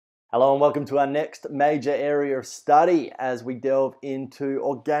Hello and welcome to our next major area of study as we delve into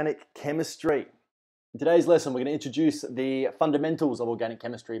organic chemistry. In today's lesson, we're going to introduce the fundamentals of organic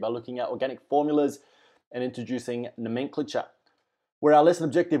chemistry by looking at organic formulas and introducing nomenclature. Where our lesson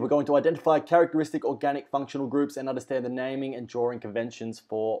objective, we're going to identify characteristic organic functional groups and understand the naming and drawing conventions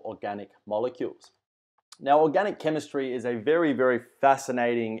for organic molecules. Now, organic chemistry is a very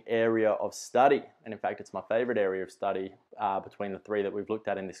fascinating area of study, and in fact, it's my favorite area of study between the three that we've looked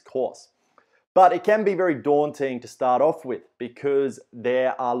at in this course. But it can be very daunting to start off with because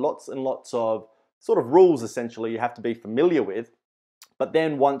there are lots and lots of sort of rules, essentially, you have to be familiar with. But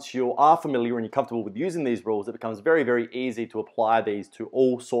then once you are familiar and you're comfortable with using these rules, it becomes very easy to apply these to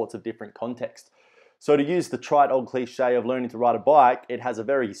all sorts of different contexts. So to use the trite old cliche of learning to ride a bike, it has a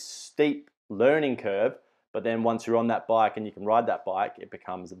very steep learning curve. But then once you're on that bike and you can ride that bike, it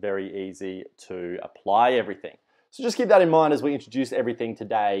becomes very easy to apply everything. So just keep that in mind as we introduce everything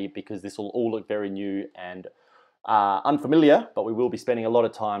today, because this will all look very new and unfamiliar, but we will be spending a lot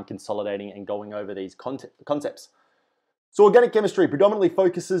of time consolidating and going over these concepts. So organic chemistry predominantly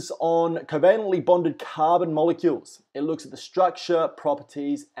focuses on covalently bonded carbon molecules. It looks at the structure,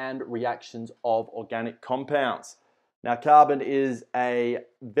 properties, and reactions of organic compounds. Now, carbon is a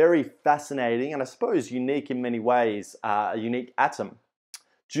very fascinating and I suppose unique in many ways, a unique atom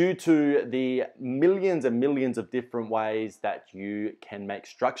due to the millions and millions of different ways that you can make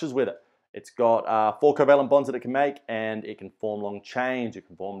structures with it. It's got 4 covalent bonds that it can make, and it can form long chains, it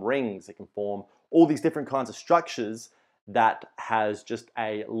can form rings, it can form all these different kinds of structures that has just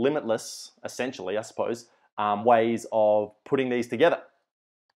a limitless, essentially, I suppose, ways of putting these together.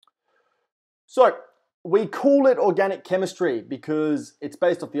 So, we call it organic chemistry because it's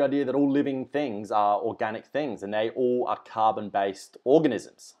based off the idea that all living things are organic things and they all are carbon-based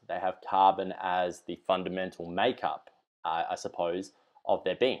organisms. They have carbon as the fundamental makeup, I suppose, of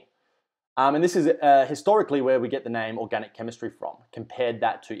their being. And this is historically where we get the name organic chemistry from. Compared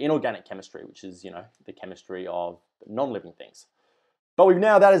that to inorganic chemistry, which is, the chemistry of non-living things. But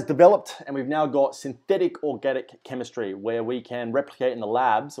that has developed, and we've now got synthetic organic chemistry where we can replicate in the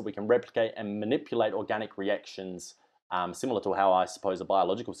lab, so we can replicate and manipulate organic reactions similar to how I suppose a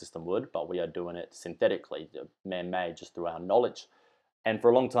biological system would, but we are doing it synthetically, man-made, just through our knowledge. And for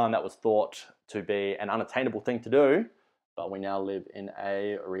a long time that was thought to be an unattainable thing to do, but we now live in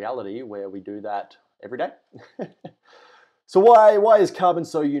a reality where we do that every day. So why is carbon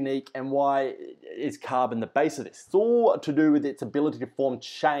so unique, and why is carbon the base of this? It's all to do with its ability to form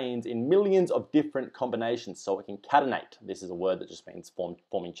chains in millions of different combinations, so it can catenate. This is a word that just means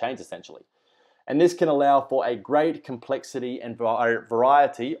forming chains, essentially. And this can allow for a great complexity and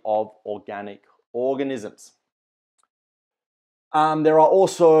variety of organic organisms. There are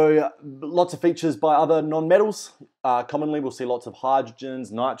also lots of features by other non-metals. Commonly we'll see lots of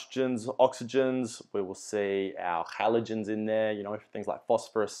hydrogens, nitrogens, oxygens. We will see our halogens in there, things like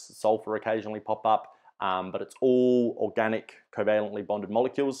phosphorus, sulfur occasionally pop up. But it's all organic covalently bonded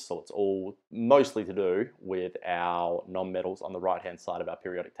molecules, so it's all mostly to do with our non-metals on the right-hand side of our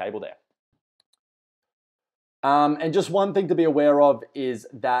periodic table there. And just one thing to be aware of is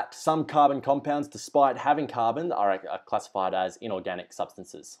that some carbon compounds, despite having carbon, are classified as inorganic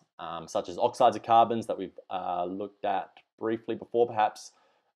substances, such as oxides of carbons that we've looked at briefly before perhaps.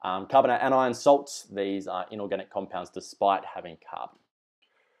 Carbonate anion salts, these are inorganic compounds despite having carbon.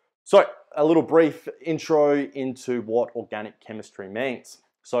 So, a little brief intro into what organic chemistry means.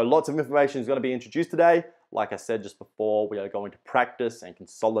 So lots of information is going to be introduced today. Like I said just before, we are going to practice and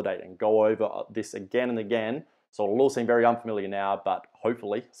consolidate and go over this again and again. So it'll all seem very unfamiliar now, but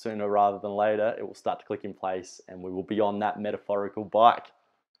hopefully sooner rather than later, it will start to click in place and we will be on that metaphorical bike.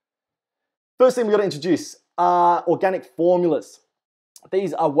 First thing we've got to introduce are organic formulas.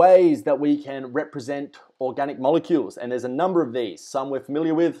 These are ways that we can represent organic molecules, and there's a number of these. Some we're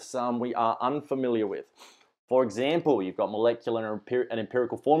familiar with, some we are unfamiliar with. For example, you've got molecular and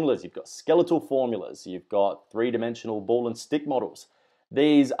empirical formulas, you've got skeletal formulas, you've got three-dimensional ball and stick models.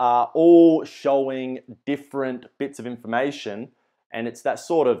 These are all showing different bits of information, and it's that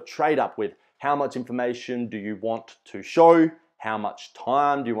sort of trade-up with how much information do you want to show, how much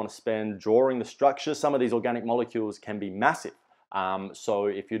time do you want to spend drawing the structure. Some of these organic molecules can be massive. So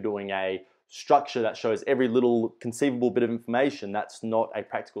if you're doing a structure that shows every little conceivable bit of information, that's not a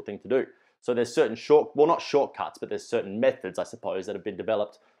practical thing to do. So there's certain not shortcuts, but there's certain methods, I suppose, that have been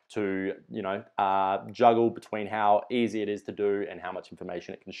developed to, juggle between how easy it is to do and how much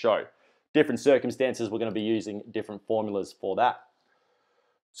information it can show. Different circumstances, we're going to be using different formulas for that.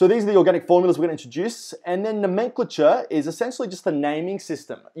 So these are the organic formulas we're going to introduce, and then nomenclature is essentially just a naming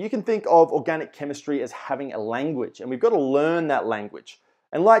system. You can think of organic chemistry as having a language, and we've got to learn that language.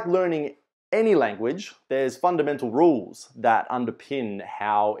 And like learning any language, there's fundamental rules that underpin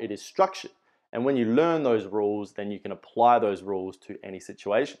how it is structured. And when you learn those rules, then you can apply those rules to any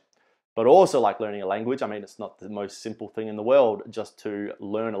situation. But also like learning a language, I mean, it's not the most simple thing in the world just to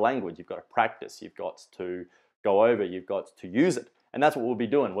learn a language. You've got to practice, you've got to go over, you've got to use it. And that's what we'll be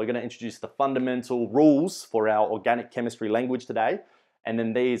doing. We're going to introduce the fundamental rules for our organic chemistry language today. And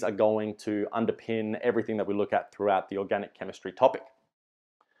then these are going to underpin everything that we look at throughout the organic chemistry topic.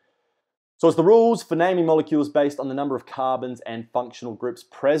 So it's the rules for naming molecules based on the number of carbons and functional groups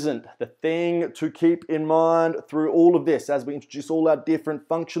present. The thing to keep in mind through all of this, as we introduce all our different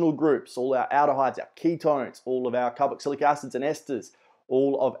functional groups, all our aldehydes, our ketones, all of our carboxylic acids and esters,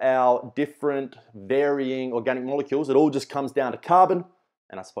 all of our different varying organic molecules, it all just comes down to carbon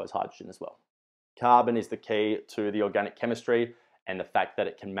and I suppose hydrogen as well. Carbon is the key to the organic chemistry and the fact that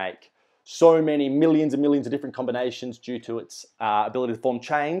it can make so many millions and millions of different combinations due to its ability to form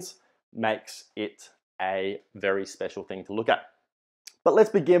chains makes it a very special thing to look at. But let's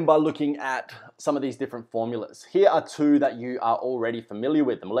begin by looking at some of these different formulas. Here are two that you are already familiar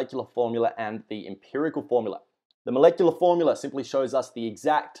with, the molecular formula and the empirical formula. The molecular formula simply shows us the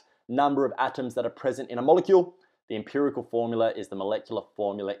exact number of atoms that are present in a molecule. The empirical formula is the molecular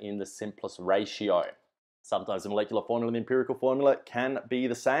formula in the simplest ratio. Sometimes the molecular formula and the empirical formula can be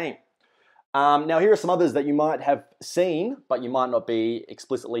the same. Now here are some others that you might have seen, but you might not be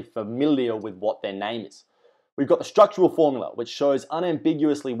explicitly familiar with what their name is. We've got the structural formula, which shows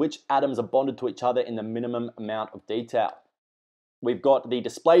unambiguously which atoms are bonded to each other in the minimum amount of detail. We've got the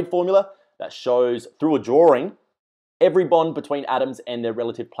displayed formula that shows through a drawing every bond between atoms and their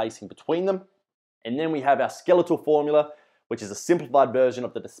relative placing between them. And then we have our skeletal formula, which is a simplified version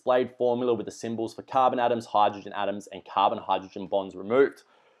of the displayed formula with the symbols for carbon atoms, hydrogen atoms, and carbon-hydrogen bonds removed.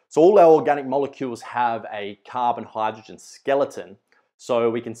 So all our organic molecules have a carbon-hydrogen skeleton, so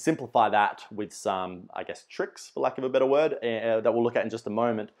we can simplify that with some, I guess, tricks, for lack of a better word, that we'll look at in just a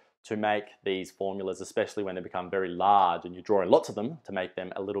moment to make these formulas, especially when they become very large and you're drawing lots of them, to make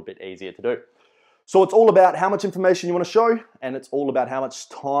them a little bit easier to do. So it's all about how much information you want to show, and it's all about how much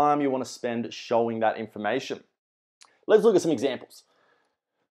time you want to spend showing that information. Let's look at some examples.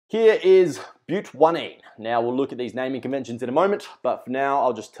 Here is but-1-ene. Now we'll look at these naming conventions in a moment, but for now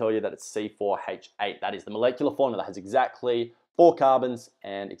I'll just tell you that it's C4H8. That is the molecular formula. It has exactly 4 carbons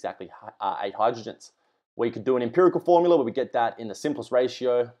and exactly 8 hydrogens. We could do an empirical formula where we get that in the simplest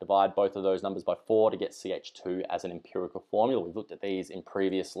ratio, divide both of those numbers by 4 to get CH2 as an empirical formula. We've looked at these in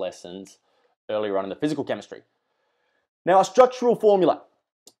previous lessons earlier on in the physical chemistry. Now a structural formula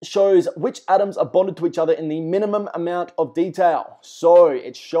shows which atoms are bonded to each other in the minimum amount of detail. So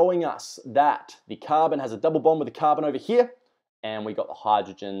it's showing us that the carbon has a double bond with the carbon over here, and we got the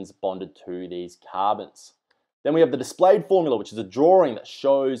hydrogens bonded to these carbons. Then we have the displayed formula, which is a drawing that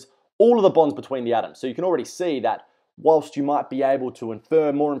shows all of the bonds between the atoms. So you can already see that whilst you might be able to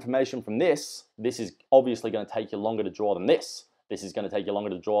infer more information from this, this is obviously going to take you longer to draw than this. This is going to take you longer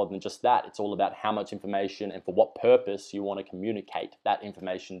to draw than just that. It's all about how much information and for what purpose you want to communicate that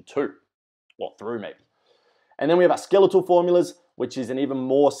information to, or through maybe. And then we have our skeletal formulas, which is an even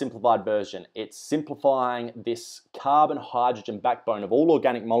more simplified version. It's simplifying this carbon-hydrogen backbone of all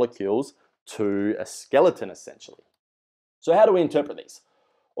organic molecules to a skeleton, essentially. So how do we interpret these?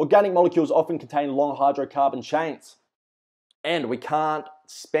 Organic molecules often contain long hydrocarbon chains, and we can't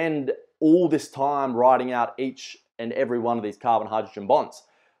spend all this time writing out each and every one of these carbon-hydrogen bonds.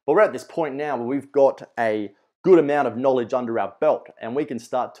 But we're at this point now where we've got a good amount of knowledge under our belt, and we can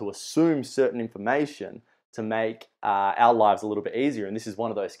start to assume certain information to make our lives a little bit easier. And this is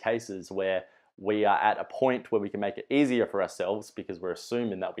one of those cases where we are at a point where we can make it easier for ourselves because we're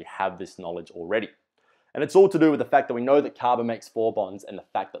assuming that we have this knowledge already. And it's all to do with the fact that we know that carbon makes 4 bonds and the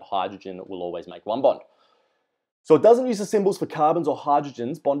fact that hydrogen will always make 1 bond. So it doesn't use the symbols for carbons or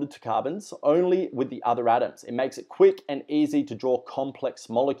hydrogens bonded to carbons, only with the other atoms. It makes it quick and easy to draw complex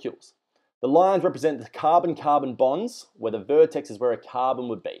molecules. The lines represent the carbon-carbon bonds, where the vertex is where a carbon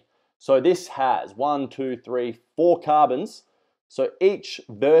would be. So this has 1, 2, 3, 4 carbons. So each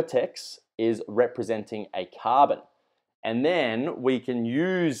vertex is representing a carbon. And then we can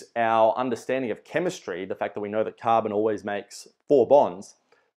use our understanding of chemistry, the fact that we know that carbon always makes 4 bonds,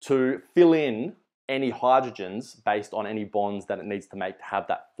 to fill in any hydrogens based on any bonds that it needs to make to have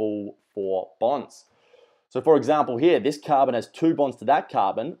that full 4 bonds. So for example here, this carbon has 2 bonds to that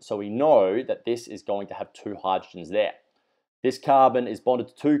carbon, so we know that this is going to have 2 hydrogens there. This carbon is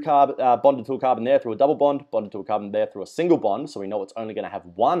bonded to a carbon there through a double bond, bonded to a carbon there through a single bond, so we know it's only going to have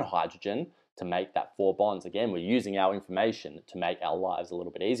 1 hydrogen to make that 4 bonds. Again, we're using our information to make our lives a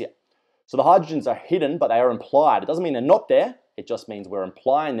little bit easier. So the hydrogens are hidden, but they are implied. It doesn't mean they're not there, It just means we're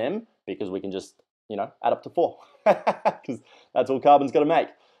implying them because we can just, add up to 4. Because that's all carbon's going to make.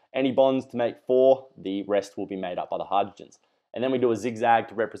 Any bonds to make 4, the rest will be made up by the hydrogens. And then we do a zigzag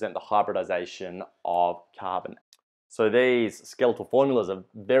to represent the hybridization of carbon. So these skeletal formulas are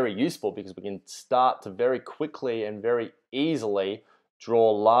very useful because we can start to very quickly and very easily draw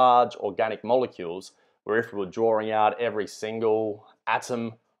large organic molecules, where if we were drawing out every single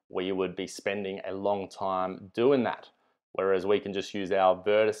atom, we would be spending a long time doing that. Whereas we can just use our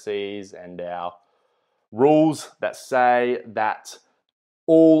vertices and our rules that say that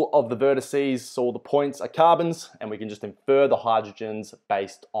all of the vertices, so all the points are carbons, and we can just infer the hydrogens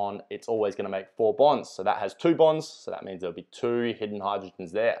based on it's always going to make 4 bonds. So that has 2 bonds, so that means there'll be 2 hidden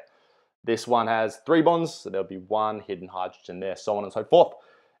hydrogens there. This one has 3 bonds, so there'll be 1 hidden hydrogen there, so on and so forth.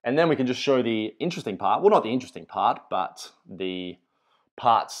 And then we can just show the interesting part, well, not the interesting part, but the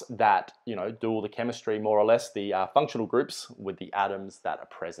parts that, do all the chemistry more or less, the functional groups with the atoms that are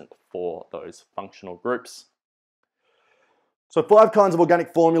present for those functional groups. So 5 kinds of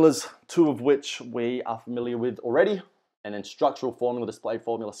organic formulas, 2 of which we are familiar with already, and then structural formula, display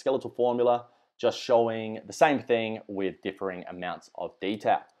formula, skeletal formula, just showing the same thing with differing amounts of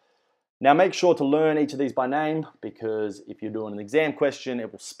detail. Now make sure to learn each of these by name, because if you're doing an exam question,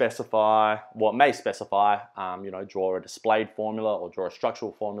 it will specify, well, it may specify, draw a displayed formula or draw a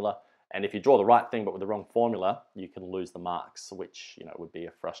structural formula. And if you draw the right thing but with the wrong formula, you can lose the marks, which would be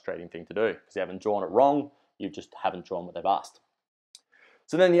a frustrating thing to do because you haven't drawn it wrong. You just haven't drawn what they've asked.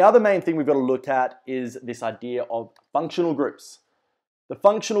 So then the other main thing we've got to look at is this idea of functional groups. The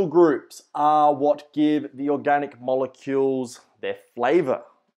functional groups are what give the organic molecules their flavor,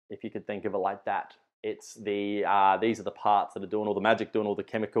 if you could think of it like that. It's these are the parts that are doing all the magic, doing all the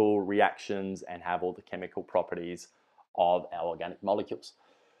chemical reactions and have all the chemical properties of our organic molecules.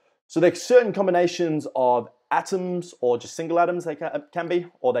 So there's certain combinations of atoms, or just single atoms they can be,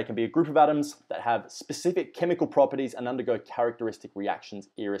 or they can be a group of atoms that have specific chemical properties and undergo characteristic reactions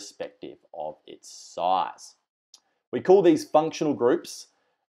irrespective of its size. We call these functional groups,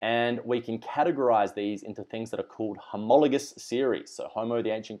 and we can categorize these into things that are called homologous series. So homo,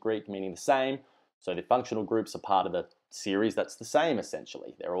 the ancient Greek, meaning the same. So the functional groups are part of the series that's the same,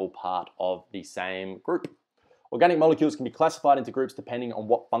 essentially. They're all part of the same group. Organic molecules can be classified into groups depending on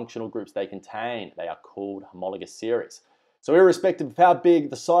what functional groups they contain. They are called homologous series. So irrespective of how big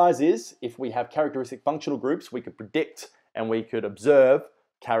the size is, if we have characteristic functional groups, we could predict and we could observe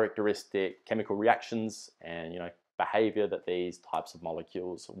characteristic chemical reactions and behavior that these types of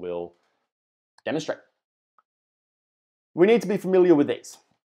molecules will demonstrate. We need to be familiar with these.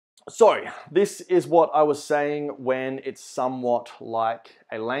 So this is what I was saying when it's somewhat like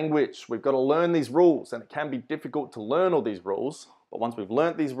a language. We've got to learn these rules, and it can be difficult to learn all these rules, but once we've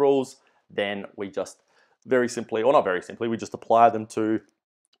learned these rules, then we just very simply, or not very simply, we just apply them to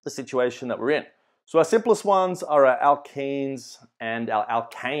the situation that we're in. So our simplest ones are our alkenes and our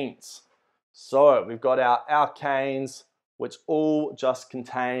alkanes. So we've got our alkanes, which all just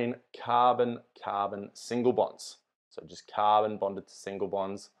contain carbon-carbon single bonds. So just carbon bonded to single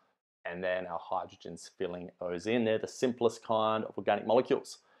bonds, and then our hydrogens filling those in. They're the simplest kind of organic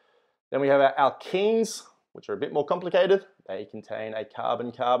molecules. Then we have our alkenes, which are a bit more complicated. They contain a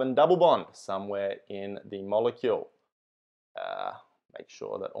carbon-carbon double bond somewhere in the molecule. Make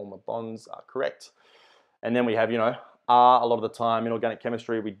sure that all my bonds are correct. And then we have, R. A lot of the time in organic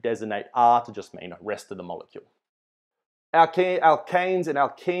chemistry, we designate R to just mean rest of the molecule. Alkanes and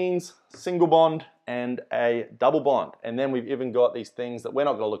alkenes, single bond and a double bond. And then we've even got these things that we're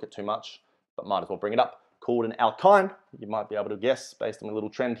not going to look at too much, but might as well bring it up, called an alkyne. You might be able to guess based on a little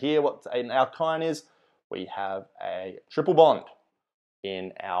trend here what an alkyne is. We have a triple bond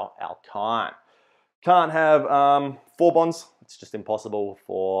in our alkyne. Can't have 4 bonds. It's just impossible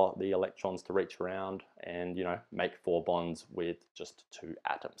for the electrons to reach around and make 4 bonds with just 2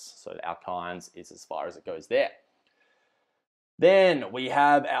 atoms. So the alkynes is as far as it goes there. Then we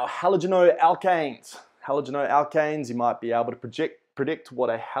have our halogenoalkanes. Halogenoalkanes, you might be able to predict what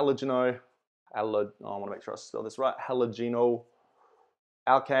a I want to make sure I spell this right.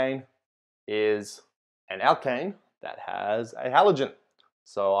 Halogenoalkane is an alkane that has a halogen.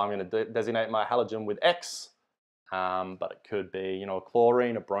 So I'm going to designate my halogen with X, but it could be a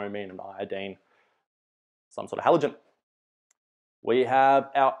chlorine, a bromine, an iodine, some sort of halogen. We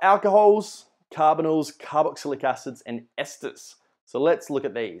have our alcohols, carbonyls, carboxylic acids, and esters. So let's look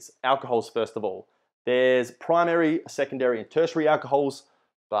at these. Alcohols first of all. There's primary, secondary, and tertiary alcohols,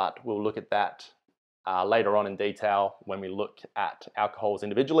 but we'll look at that later on in detail when we look at alcohols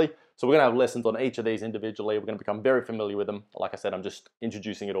individually. So we're going to have lessons on each of these individually. We're going to become very familiar with them. Like I said, I'm just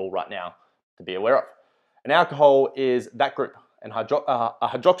introducing it all right now to be aware of. An alcohol is that group. a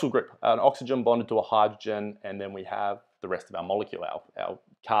hydroxyl group, an oxygen bonded to a hydrogen, and then we have the rest of our molecule, our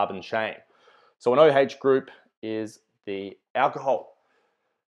carbon chain. So an OH group is the alcohol.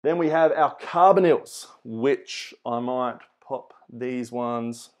 Then we have our carbonyls, which I might pop these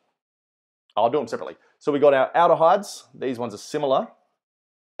ones. I'll do them separately. So we got our aldehydes. These ones are similar.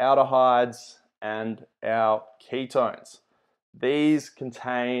 Aldehydes and our ketones. These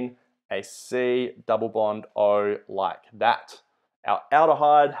contain a C double bond O like that. Our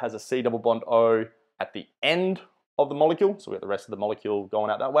aldehyde has a C double bond O at the end of the molecule, so we have the rest of the molecule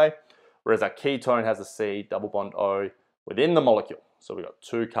going out that way, whereas our ketone has a C double bond O within the molecule. So we've got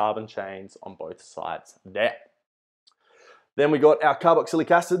 2 carbon chains on both sides there. Then we got our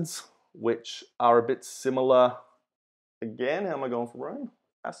carboxylic acids, which are a bit similar. Again, how am I going for room?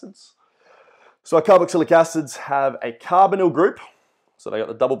 Acids. So our carboxylic acids have a carbonyl group, so they got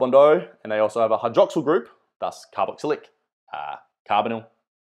the double bond O, and they also have a hydroxyl group, thus carboxylic, carbonyl,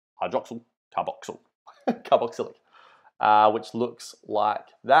 hydroxyl, carboxyl, carboxylic, which looks like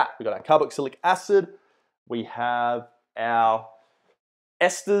that. We got our carboxylic acid, we have our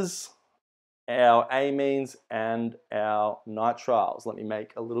esters, our amines, and our nitriles. Let me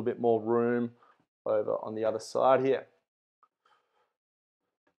make a little bit more room over on the other side here.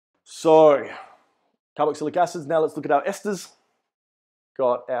 So, carboxylic acids, now let's look at our esters.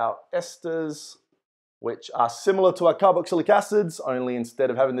 Got our esters, which are similar to our carboxylic acids, only instead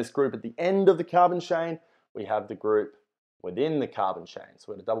of having this group at the end of the carbon chain, we have the group within the carbon chain.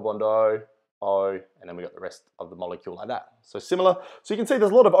 So we have a double bond O, O, and then we got the rest of the molecule like that. So similar. So you can see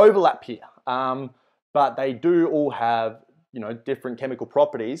there's a lot of overlap here, but they do all have, different chemical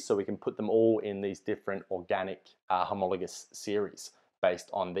properties, so we can put them all in these different organic homologous series based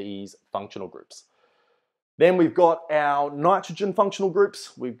on these functional groups. Then we've got our nitrogen functional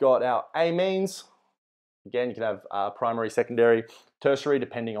groups. We've got our amines. Again, you can have primary, secondary, tertiary,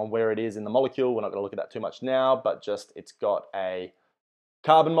 depending on where it is in the molecule. We're not going to look at that too much now, but just it's got a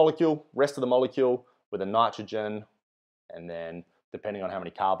carbon molecule, rest of the molecule with a nitrogen, and then depending on how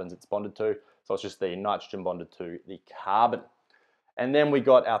many carbons it's bonded to. So it's just the nitrogen bonded to the carbon. And then we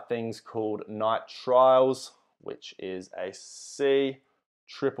got our things called nitriles, which is a C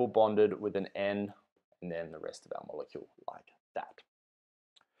triple bonded with an N, and then the rest of our molecule like that.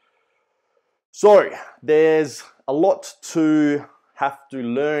 So there's a lot to have to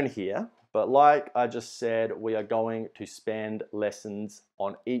learn here, but like I just said, we are going to spend lessons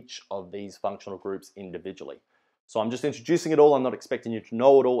on each of these functional groups individually. So I'm just introducing it all. I'm not expecting you to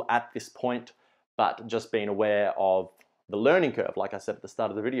know it all at this point, but just being aware of the learning curve. Like I said at the start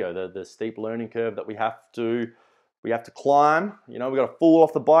of the video, the steep learning curve that we have to climb. We've got to fall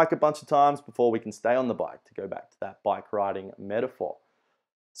off the bike a bunch of times before we can stay on the bike, to go back to that bike riding metaphor.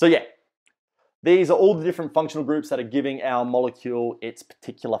 So yeah, these are all the different functional groups that are giving our molecule its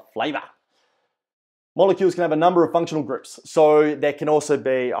particular flavor. Molecules can have a number of functional groups, so there can also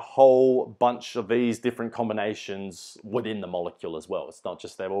be a whole bunch of these different combinations within the molecule as well. It's not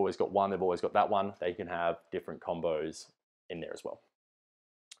just they've always got one, they've always got that one. They can have different combos in there as well.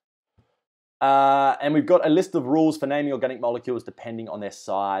 And we've got a list of rules for naming organic molecules depending on their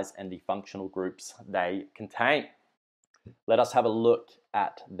size and the functional groups they contain. Let us have a look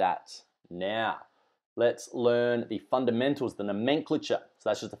at that now. Let's learn the fundamentals, the nomenclature. So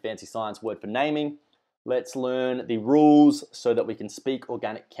that's just a fancy science word for naming. Let's learn the rules so that we can speak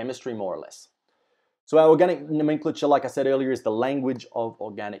organic chemistry more or less. So our organic nomenclature, like I said earlier, is the language of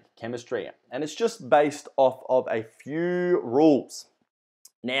organic chemistry. And it's just based off of a few rules.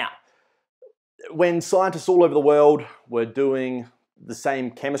 Now, when scientists all over the world were doing the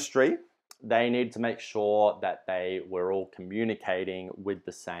same chemistry, they needed to make sure that they were all communicating with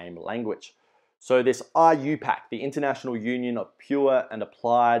the same language. So this IUPAC, the International Union of Pure and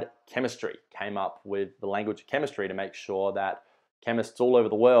Applied Chemistry, came up with the language of chemistry to make sure that chemists all over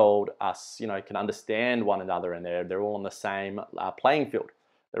the world can understand one another, and they're all on the same playing field.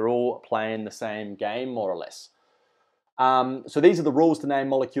 They're all playing the same game, more or less. So these are the rules to name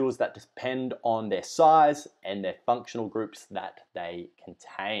molecules that depend on their size and their functional groups that they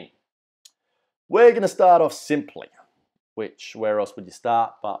contain. We're going to start off simply, where else would you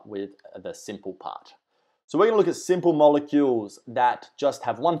start but with the simple part. So we're going to look at simple molecules that just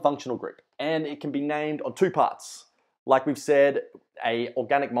have one functional group, and it can be named on 2 parts. Like we've said, an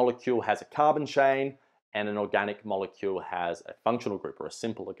organic molecule has a carbon chain, and an organic molecule has a functional group, or a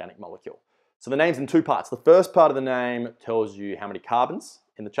simple organic molecule. So the name's in 2 parts. The first part of the name tells you how many carbons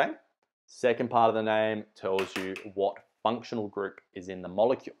in the chain. Second part of the name tells you what functional group is in the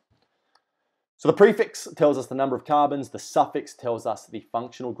molecule. So the prefix tells us the number of carbons, the suffix tells us the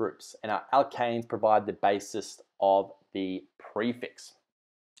functional groups, and our alkanes provide the basis of the prefix.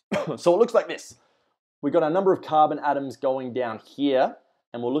 So it looks like this. We've got a number of carbon atoms going down here,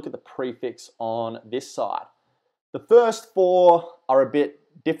 and we'll look at the prefix on this side. The first 4 are a bit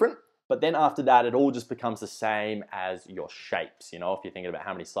different, but then after that, it all just becomes the same as your shapes, you know, if you're thinking about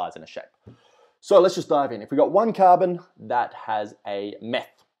how many sides in a shape. So let's just dive in. If we've got 1 carbon, that has a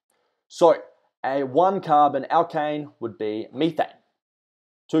meth. So a 1 carbon alkane would be methane.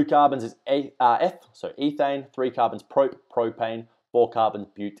 2 carbons is F, so ethane. 3 carbons propane. 4 carbons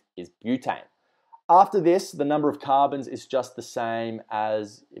bute is butane. After this, the number of carbons is just the same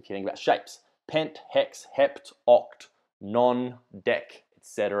as if you think about shapes. Pent, hex, hept, oct, non, dec,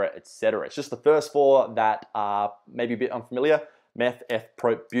 etc., etc. It's just the first 4 that are maybe a bit unfamiliar. Meth, F,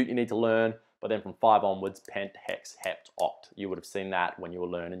 prop, bute you need to learn, but then from 5 onwards, pent, hex, hept, oct. You would have seen that when you were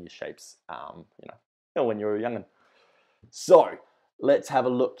learning your shapes, when you were young. So let's have a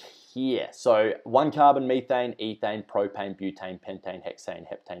look here. So 1 carbon, methane, ethane, propane, butane, pentane, hexane,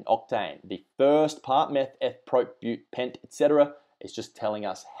 heptane, octane. The first part, meth, F, prop, bute, pent, etc., is just telling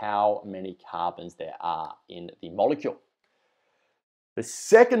us how many carbons there are in the molecule. The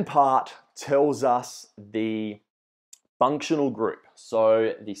second part tells us the functional group.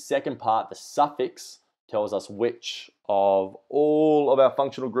 So the second part, the suffix, tells us which of all of our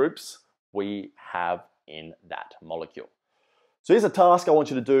functional groups we have in that molecule. So here's a task I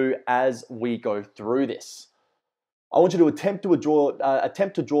want you to do as we go through this. I want you to attempt to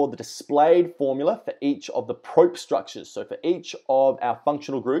draw the displayed formula for each of the prop structures. So for each of our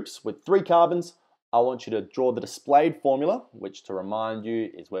functional groups with 3 carbons, I want you to draw the displayed formula, which, to remind you,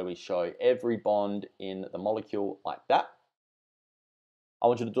 is where we show every bond in the molecule like that. I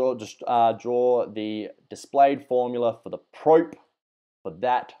want you to draw the displayed formula for the prop for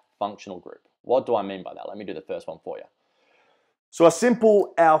that functional group. What do I mean by that? Let me do the first one for you. So a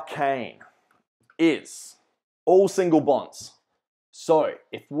simple alkane is all single bonds. So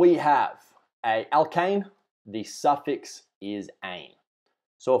if we have an alkane, the suffix is ane.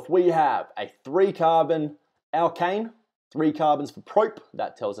 So if we have a 3 carbon alkane, 3 carbons for prop,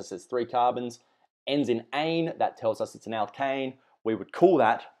 that tells us it's 3 carbons, ends in ane, that tells us it's an alkane, we would call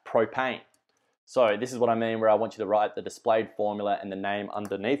that propane. So this is what I mean where I want you to write the displayed formula and the name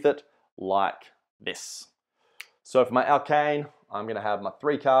underneath it like this. So for my alkane, I'm going to have my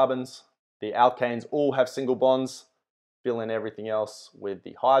 3 carbons. The alkanes all have single bonds. Fill in everything else with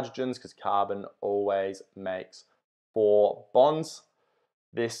the hydrogens because carbon always makes 4 bonds.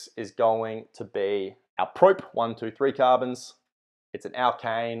 This is going to be our prop, 1, 2, 3 carbons. It's an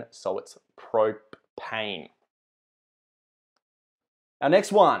alkane, so it's propane. Our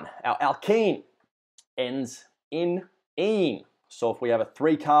next one, our alkene, ends in ene. So if we have a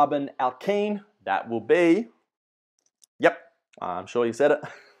 3 carbon alkene, that will be, yep, I'm sure you said it,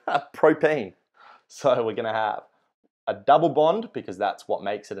 propene. So we're going to have a double bond because that's what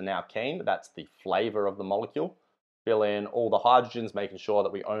makes it an alkene. That's the flavor of the molecule. Fill in all the hydrogens, making sure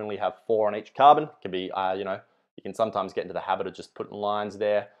that we only have 4 on each carbon. It can be, you can sometimes get into the habit of just putting lines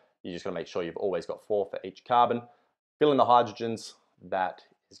there. You just got to make sure you've always got 4 for each carbon. Fill in the hydrogens. That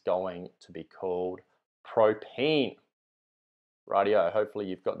is going to be called propene. Rightio, hopefully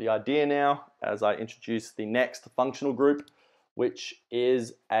you've got the idea now as I introduce the next functional group, which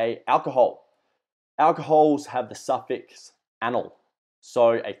is an alcohol. Alcohols have the suffix anal.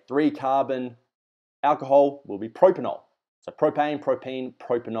 So a 3 carbon alcohol will be propanol. So propane, propene,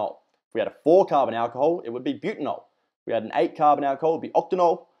 propanol. If we had a 4 carbon alcohol, it would be butanol. If we had an 8 carbon alcohol, it would be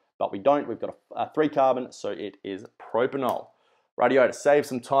octanol, but we don't. We've got a 3 carbon, so it is propanol. Rightio, to save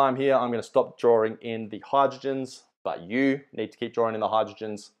some time here, I'm going to stop drawing in the hydrogens, but you need to keep drawing in the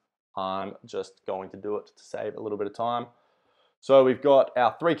hydrogens. I'm just going to do it to save a little bit of time. So we've got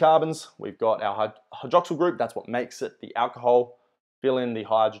our 3 carbons, we've got our hydroxyl group, that's what makes it the alcohol. Fill in the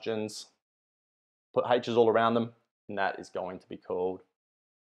hydrogens, put H's all around them, and that is going to be called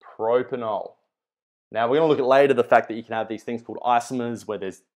propanol. Now we're going to look at later the fact that you can have these things called isomers where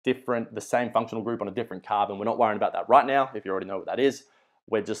there's the same functional group on a different carbon. We're not worrying about that right now, if you already know what that is.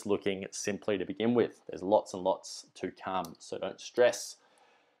 We're just looking simply to begin with. There's lots and lots to come, so don't stress.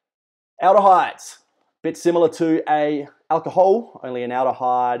 Aldehydes, bit similar to a alcohol, only an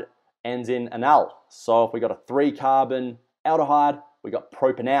aldehyde ends in anal. So if we got a 3 carbon aldehyde, we got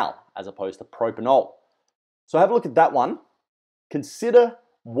propanal as opposed to propanol. So have a look at that one. Consider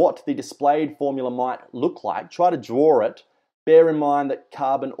what the displayed formula might look like. Try to draw it. Bear in mind that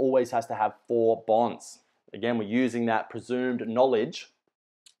carbon always has to have 4 bonds. Again, we're using that presumed knowledge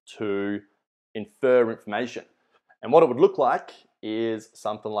to infer information. And what it would look like is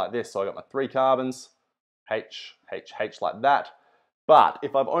something like this. So I got my 3 carbons, H, H, H like that. But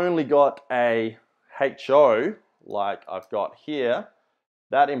if I've only got a HO, like I've got here,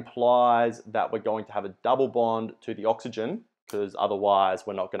 that implies that we're going to have a double bond to the oxygen, because otherwise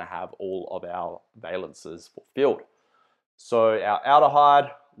we're not going to have all of our valences fulfilled. So our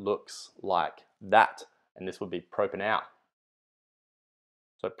aldehyde looks like that, and this would be propanol.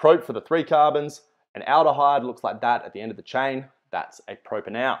 So prop for the 3 carbons, and aldehyde looks like that at the end of the chain. That's a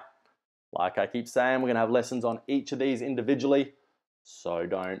propanol. Like I keep saying, we're going to have lessons on each of these individually, so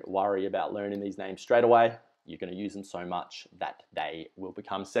don't worry about learning these names straight away. You're going to use them so much that they will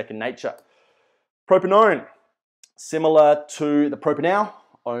become second nature. Propanone, similar to the propanol,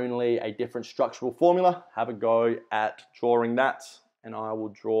 only a different structural formula. Have a go at drawing that, and I will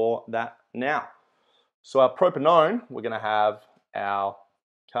draw that now. So our propanone, we're going to have our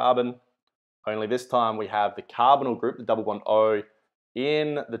carbon, only this time we have the carbonyl group, the double bond O,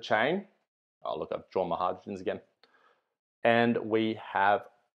 in the chain. Oh look, I've drawn my hydrogens again. And we have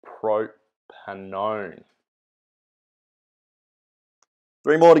propanone.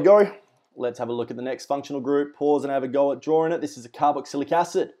 3 more to go. Let's have a look at the next functional group. Pause and have a go at drawing it. This is a carboxylic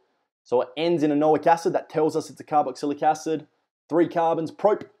acid. So it ends in enoic acid. That tells us it's a carboxylic acid. 3 carbons,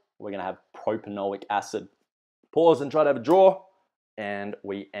 prop. We're going to have propanoic acid. Pause and try to have a draw. And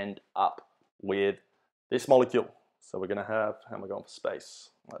we end up with this molecule. So we're going to have, how am I going for space?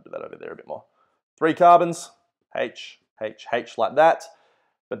 I'll do that over there a bit more. 3 carbons, H, H, H like that.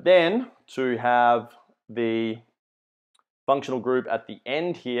 But then to have the functional group at the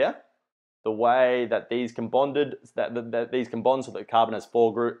end here, the way that these can bonded, that these can bond, so that the carbon has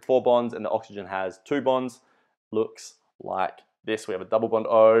 4 bonds and the oxygen has 2 bonds, looks like this. We have a double bond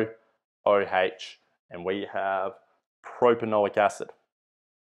O, OH, and we have propanoic acid.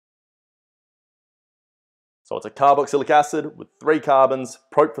 So it's a carboxylic acid with 3 carbons,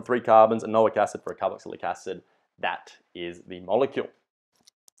 prop for 3 carbons, enoic acid for a carboxylic acid. That is the molecule.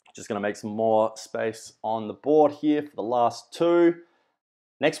 Just going to make some more space on the board here for the last 2.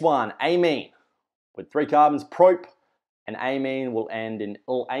 Next one, amine. With 3 carbons, prop, and amine will end in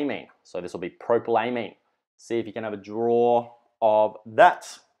amine. So this will be propylamine. See if you can have a draw of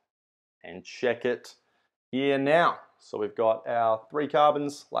that and check it here now. So we've got our 3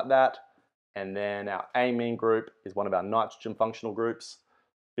 carbons like that, and then our amine group is one of our nitrogen functional groups.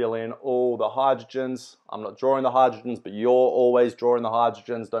 Fill in all the hydrogens. I'm not drawing the hydrogens, but you're always drawing the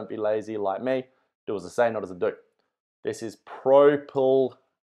hydrogens. Don't be lazy like me. Do as I say, not as I do. This is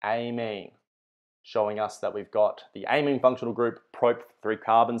propylamine, showing us that we've got the amine functional group, prop, 3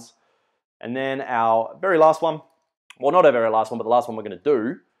 carbons. And then our very last one, well, not our very last one, but the last one we're going to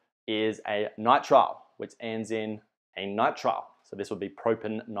do is a nitrile, which ends in a nitrile. So this would be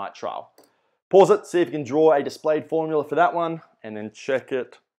propanitrile. Pause it, see if you can draw a displayed formula for that one, and then check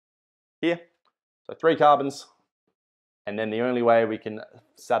it here. So 3 carbons, and then the only way we can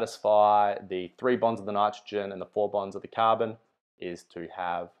satisfy the 3 bonds of the nitrogen and the 4 bonds of the carbon is to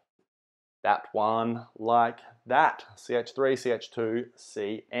have that one like that. CH3, CH2,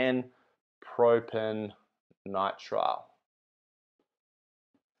 CN, propanitrile.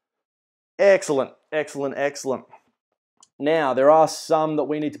 Excellent, excellent, excellent. Now, there are some that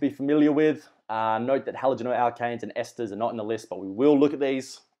we need to be familiar with. Note that halogenoalkanes and esters are not in the list, but we will look at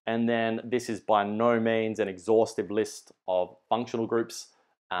these. And then this is by no means an exhaustive list of functional groups.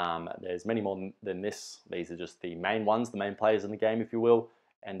 There's many more than this. These are just the main ones, the main players in the game, if you will,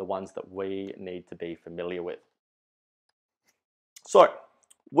 and the ones that we need to be familiar with. So,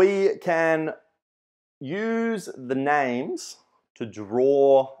 we can use the names to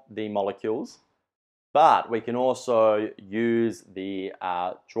draw the molecules, but we can also use the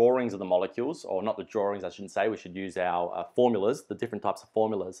drawings of the molecules, or not the drawings, I shouldn't say. We should use our formulas, the different types of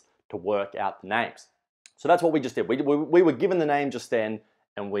formulas, to work out the names. So that's what we just did. We were given the name just then,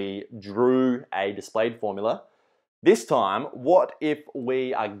 and we drew a displayed formula. This time, what if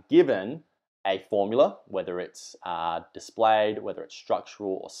we are given a formula, whether it's displayed, whether it's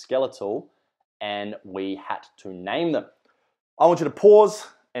structural or skeletal, and we had to name them? I want you to pause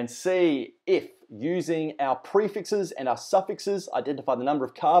and see if, using our prefixes and our suffixes, identify the number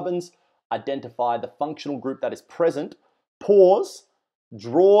of carbons, identify the functional group that is present, pause,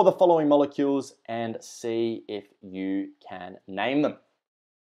 draw the following molecules, and see if you can name them.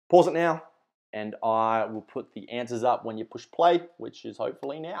 Pause it now, and I will put the answers up when you push play, which is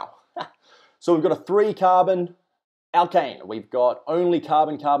hopefully now. So we've got a 3-carbon alkane. We've got only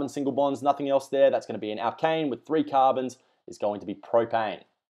carbon-carbon single bonds, nothing else there. That's going to be an alkane with 3 carbons. Is going to be propane.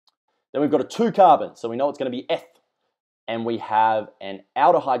 Then we've got a 2-carbon, so we know it's going to be eth. And we have an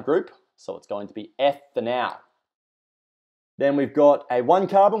aldehyde group, so it's going to be ethanal. Then we've got a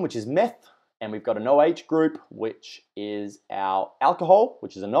 1-carbon, which is meth, and we've got an OH group, which is our alcohol,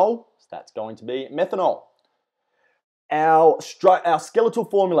 which is a nol, so that's going to be methanol. Our skeletal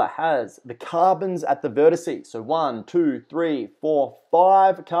formula has the carbons at the vertices. So 1, 2, 3, 4,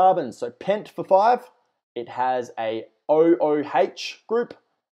 5 carbons. So pent for 5. It has a OOH group,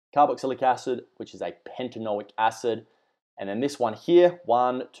 carboxylic acid, which is a pentanoic acid. And then this one here,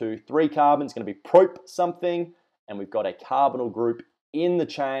 1, 2, 3 carbons, going to be prop something. And we've got a carbonyl group in the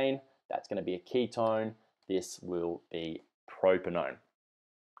chain. That's going to be a ketone. This will be propanone.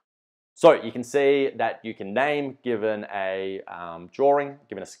 So you can see that you can name given a drawing,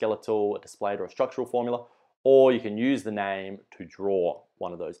 given a skeletal, a displayed, or a structural formula, or you can use the name to draw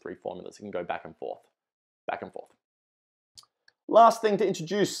one of those three formulas. You can go back and forth, back and forth. Last thing to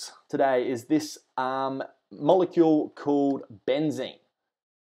introduce today is this molecule called benzene.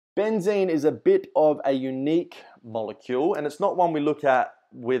 Benzene is a bit of a unique molecule, and it's not one we look at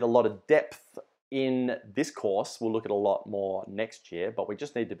with a lot of depth in this course. We'll look at a lot more next year, but we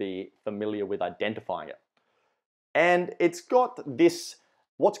just need to be familiar with identifying it. And it's got this,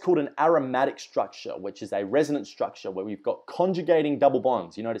 what's called an aromatic structure, which is a resonance structure where we've got conjugating double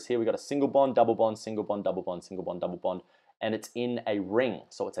bonds. You notice here we've got a single bond, double bond, single bond, double bond, single bond, double bond, and it's in a ring,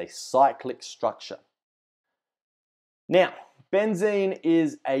 so it's a cyclic structure. Now, benzene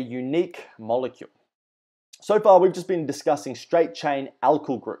is a unique molecule. So far, we've just been discussing straight chain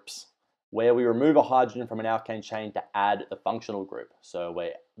alkyl groups, where we remove a hydrogen from an alkane chain to add the functional group. So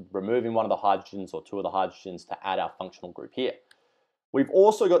we're removing one of the hydrogens or two of the hydrogens to add our functional group here. We've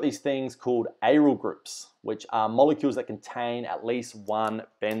also got these things called aryl groups, which are molecules that contain at least one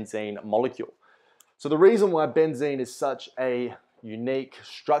benzene molecule. So the reason why benzene is such a unique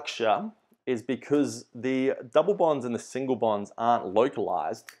structure is because the double bonds and the single bonds aren't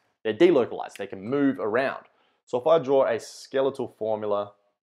localized, they're delocalized, they can move around. So if I draw a skeletal formula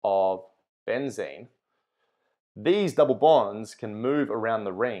of benzene, these double bonds can move around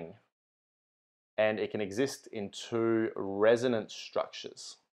the ring and it can exist in two resonance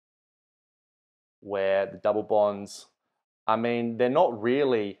structures where the double bonds, they're not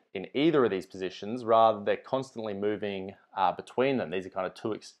really in either of these positions, rather they're constantly moving between them. These are kind of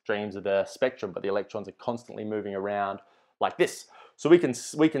two extremes of the spectrum, but the electrons are constantly moving around like this. So we can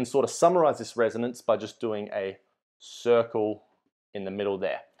sort of summarize this resonance by just doing a circle in the middle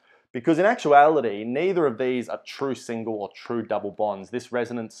there. Because in actuality, neither of these are true single or true double bonds. This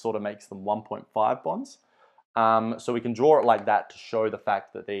resonance sort of makes them 1.5 bonds. So we can draw it like that to show the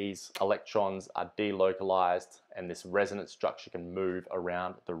fact that these electrons are delocalized and this resonance structure can move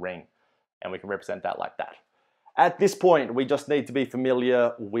around the ring. And we can represent that like that. At this point, we just need to be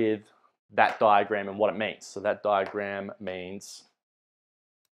familiar with that diagram and what it means. So that diagram means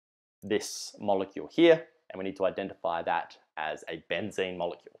this molecule here, and we need to identify that as a benzene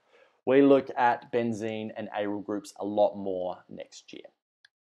molecule. We look at benzene and aryl groups a lot more next year.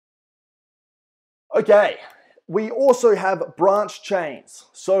 Okay, we also have branch chains.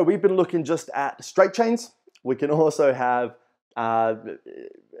 So we've been looking just at straight chains. We can also have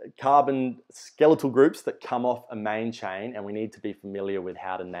carbon skeletal groups that come off a main chain, and we need to be familiar with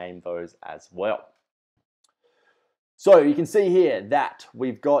how to name those as well. So you can see here that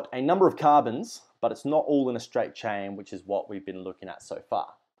we've got a number of carbons, but it's not all in a straight chain, which is what we've been looking at so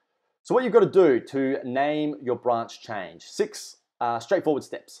far. So what you've got to do to name your branch chain, 6 straightforward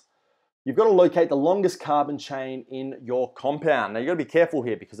steps. You've got to locate the longest carbon chain in your compound. Now you've got to be careful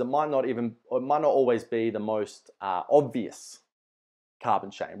here because it might not always be the most obvious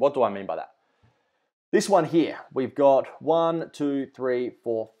carbon chain. What do I mean by that? This one here, we've got 1, 2, 3,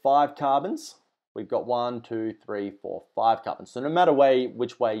 4, 5 carbons. We've got 1, 2, 3, 4, 5 carbons. So no matter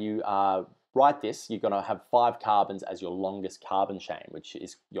which way you write this, you're going to have 5 carbons as your longest carbon chain, which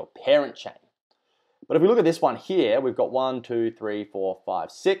is your parent chain. But if we look at this one here, we've got 1, 2, 3, 4,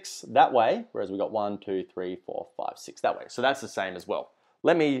 5, 6 that way, whereas we've got 1, 2, 3, 4, 5, 6 that way. So that's the same as well.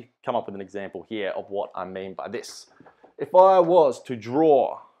 Let me come up with an example here of what I mean by this. If I was to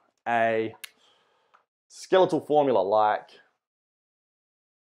draw a skeletal formula like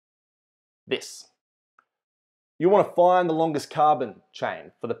this, you want to find the longest carbon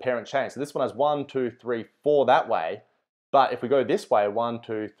chain for the parent chain. So this one has 1, 2, 3, 4 that way. But if we go this way, 1,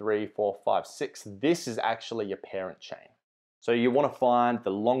 2, 3, 4, 5, 6, this is actually your parent chain. So you want to find the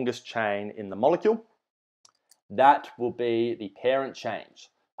longest chain in the molecule. That will be the parent chain.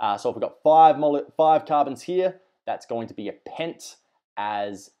 So if we've got 5 carbons here, that's going to be a pent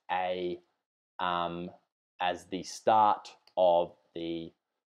as the start of the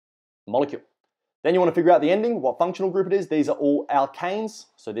molecule. Then you want to figure out the ending, what functional group it is. These are all alkanes,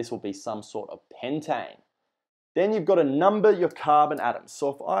 so this will be some sort of pentane. Then you've got to number your carbon atoms. So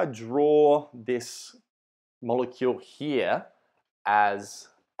if I draw this molecule here as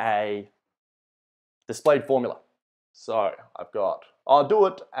a displayed formula. So I'll do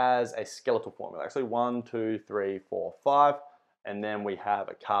it as a skeletal formula. Actually, 1, 2, 3, 4, 5, and then we have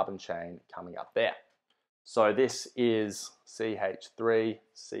a carbon chain coming up there. So this is CH3,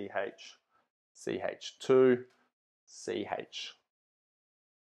 CH, CH2, CH2,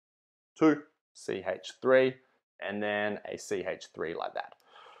 CH3, and then a CH3 like that.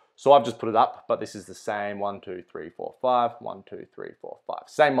 So I've just put it up, but this is the same 1, 2, 3, 4, 5, 1, 2, 3, 4, 5.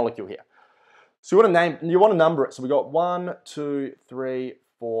 Same molecule here. So you want to number it. So we got 1, 2, 3,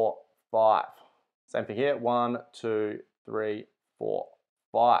 4, 5. Same thing here, 1, 2, 3, 4,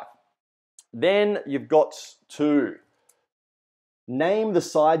 5. Then you've got to name the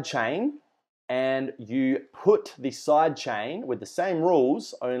side chain, and you put the side chain with the same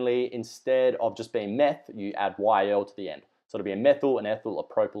rules, only instead of just being meth, you add YL to the end. So it'll be a methyl, an ethyl, a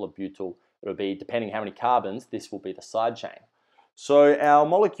propyl, a butyl. It'll be, depending how many carbons, this will be the side chain. So our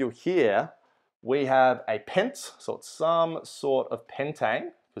molecule here, we have a pent, so it's some sort of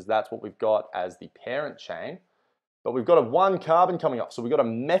pentane, because that's what we've got as the parent chain. But we've got a 1 carbon coming off, so we've got a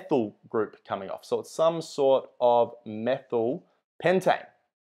methyl group coming off. So it's some sort of methyl pentane.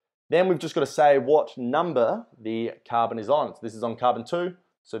 Then we've just got to say what number the carbon is on. So this is on carbon 2,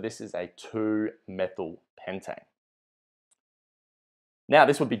 so this is a 2-methyl pentane. Now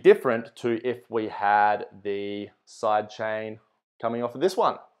this would be different to if we had the side chain coming off of this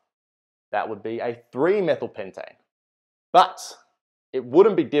one. That would be a 3-methyl pentane. But it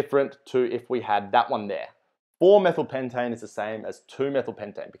wouldn't be different to if we had that one there. 4-methyl pentane is the same as 2-methyl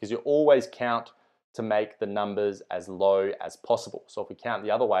pentane because you always count to make the numbers as low as possible. So if we count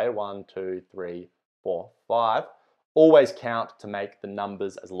the other way, 1, 2, 3, 4, 5, always count to make the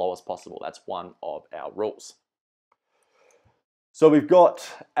numbers as low as possible. That's one of our rules. So we've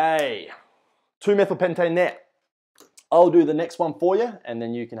got a 2-methyl pentane there. I'll do the next one for you, and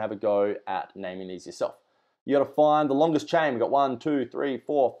then you can have a go at naming these yourself. You got to find the longest chain. We've got 1, 2, 3,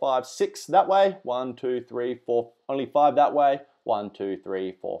 4, 5, 6 that way. 1, 2, 3, 4, only 5 that way. 1, 2,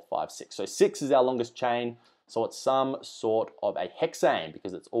 3, 4, 5, 6. So 6 is our longest chain. So it's some sort of a hexane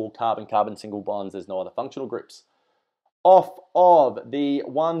because it's all carbon-carbon single bonds. There's no other functional groups. Off of the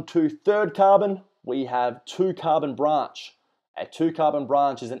 1, 2, 3rd carbon, we have 2-carbon branch. A 2-carbon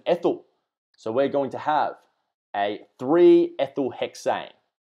branch is an ethyl. So we're going to have a 3-ethyl hexane.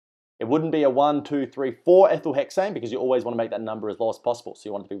 It wouldn't be a 1, 2, 3, 4 ethyl hexane because you always want to make that number as low as possible. So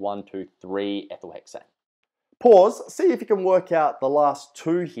you want it to be 1, 2, 3 ethyl hexane. Pause, see if you can work out the last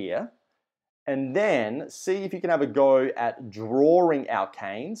 2 here, and then see if you can have a go at drawing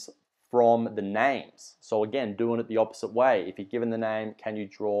alkanes from the names. So again, doing it the opposite way. If you're given the name, can you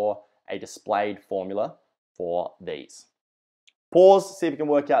draw a displayed formula for these? Pause, see if you can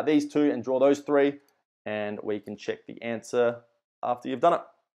work out these 2 and draw those 3, and we can check the answer after you've done it.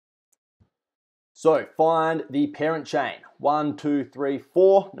 So find the parent chain. 1, 2, 3,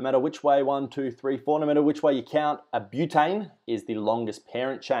 4. No matter which way, 1, 2, 3, 4. No matter which way you count, a butane is the longest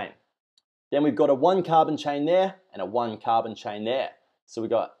parent chain. Then we've got a 1-carbon chain there and a 1-carbon chain there. So we've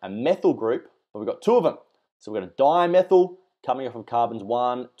got a methyl group, but we've got 2 of them. So we've got a dimethyl coming off of carbons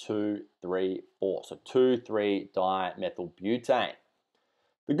 1, 2, 3, 4. So 2, 3 dimethyl butane.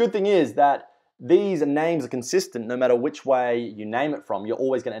 The good thing is that these names are consistent no matter which way you name it from. You're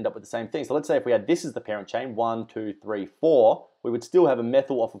always going to end up with the same thing. So let's say if we had this as the parent chain, 1, 2, 3, 4, we would still have a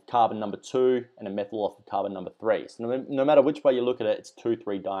methyl off of carbon number 2 and a methyl off of carbon number 3. So no matter which way you look at it, it's 2,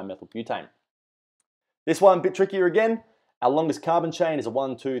 3 dimethyl butane. This one, a bit trickier again. Our longest carbon chain is a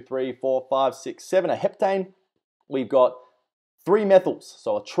 1, 2, 3, 4, 5, 6, 7, a heptane. We've got 3 methyls.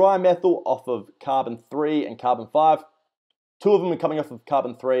 So a trimethyl off of carbon 3 and carbon 5. 2 of them are coming off of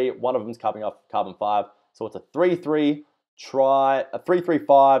carbon 3, 1 of them is coming off of carbon 5. So it's a 3,3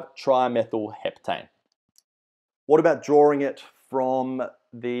 3,3,5 trimethyl heptane. What about drawing it from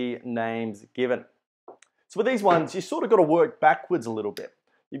the names given? So with these ones, you sort of got to work backwards a little bit.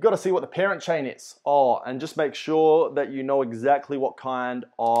 You've got to see what the parent chain is. And just make sure that you know exactly what kind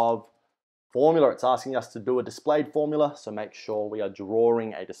of formula it's asking us to do, a displayed formula. So make sure we are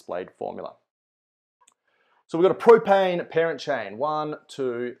drawing a displayed formula. So we've got a propane parent chain, 1,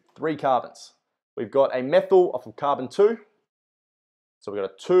 2, 3 carbons. We've got a methyl off of carbon 2. So we've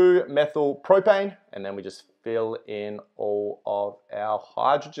got a 2-methyl propane, and then we just fill in all of our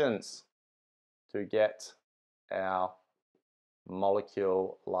hydrogens to get our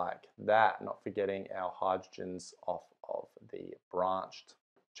molecule like that, not forgetting our hydrogens off of the branched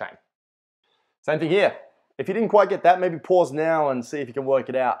chain. Same thing here. If you didn't quite get that, maybe pause now and see if you can work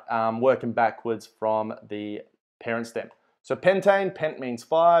it out, working backwards from the parent stem. So pentane, pent means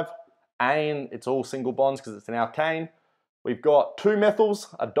 5. Ane, it's all single bonds because it's an alkane. We've got 2 methyls,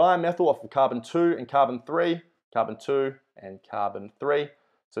 a dimethyl off of carbon 2 and carbon 3. carbon 2, and carbon 3.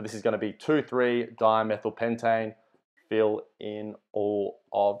 So this is going to be 2,3-dimethylpentane. Fill in all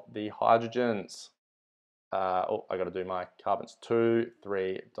of the hydrogens. I got to do my carbons,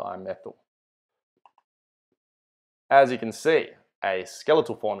 2,3-dimethyl. As you can see, a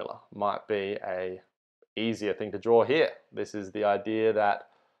skeletal formula might be a easier thing to draw here. This is the idea that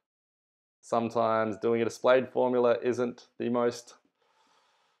sometimes doing a displayed formula isn't the most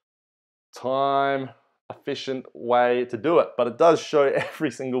time efficient way to do it, but it does show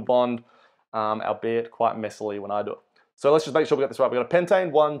every single bond, albeit quite messily when I do it. So let's just make sure we got this right. We've got a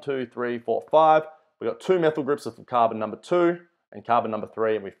pentane, 1, 2, 3, 4, 5. We've got 2 methyl groups of carbon number 2 and carbon number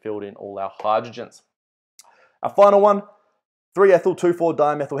 3, and we filled in all our hydrogens. Our final one, 3-ethyl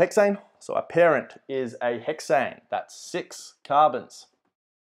 2,4-dimethylhexane. So our parent is a hexane. That's 6 carbons.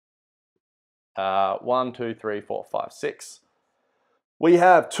 1, 2, 3, 4, 5, 6. We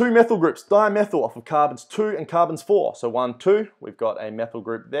have 2 methyl groups, dimethyl off of carbons 2 and carbons 4. So 1, 2, we've got a methyl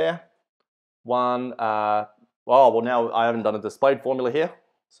group there. Well, now I haven't done a displayed formula here.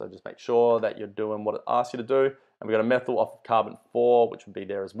 So just make sure that you're doing what it asks you to do. And we've got a methyl off of carbon 4, which would be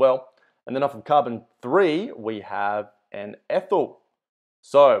there as well. And then off of carbon 3, we have an ethyl.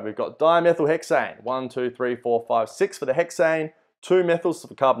 So we've got dimethylhexane, 1, 2, 3, 4, 5, 6 for the hexane, 2 methyls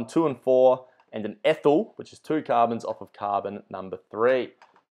for carbon 2 and 4, and an ethyl, which is 2 carbons off of carbon number 3.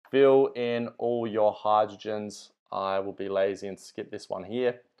 Fill in all your hydrogens. I will be lazy and skip this one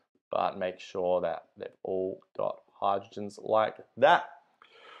here, but make sure that they've all got hydrogens like that.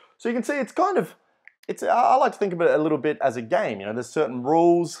 So you can see it's kind of, I like to think of it a little bit as a game. You know, there's certain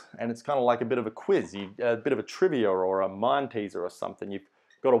rules, and it's kind of like a bit of a quiz, a bit of a trivia or a mind teaser or something. You've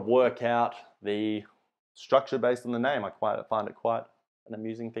got to work out the structure based on the name. I find it quite an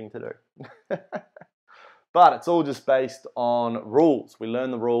amusing thing to do. But it's all just based on rules. We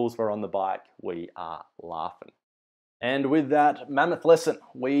learn the rules, we're on the bike, we are laughing. And with that mammoth lesson,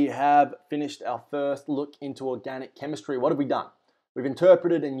 we have finished our first look into organic chemistry. What have we done? We've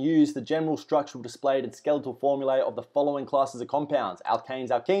interpreted and used the general structural, displayed, and skeletal formulae of the following classes of compounds: alkanes,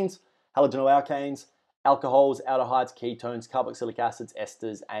 alkenes, halogenoalkanes, alcohols, aldehydes, ketones, carboxylic acids,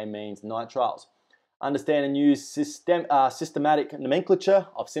 esters, amines, nitriles. Understand and use systematic nomenclature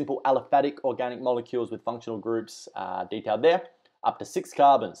of simple aliphatic organic molecules with functional groups detailed there, up to 6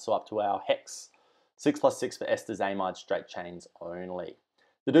 carbons, so up to our hex. 6 plus 6 for esters, amides, straight chains only.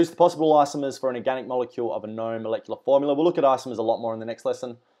 Deduce the possible isomers for an organic molecule of a known molecular formula. We'll look at isomers a lot more in the next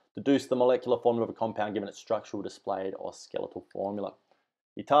lesson. Deduce the molecular formula of a compound given its structural, displayed, or skeletal formula.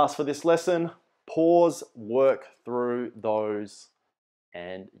 Your task for this lesson, pause, work through those,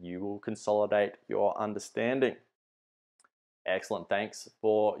 and you will consolidate your understanding. Excellent. Thanks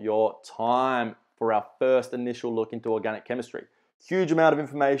for your time for our first initial look into organic chemistry. Huge amount of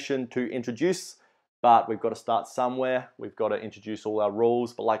information to introduce, but we've got to start somewhere. We've got to introduce all our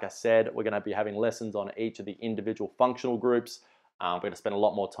rules. But like I said, we're going to be having lessons on each of the individual functional groups. We're going to spend a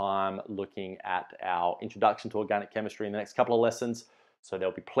lot more time looking at our introduction to organic chemistry in the next couple of lessons. So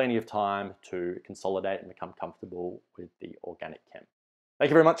there'll be plenty of time to consolidate and become comfortable with the organic chem. Thank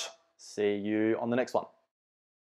you very much. See you on the next one.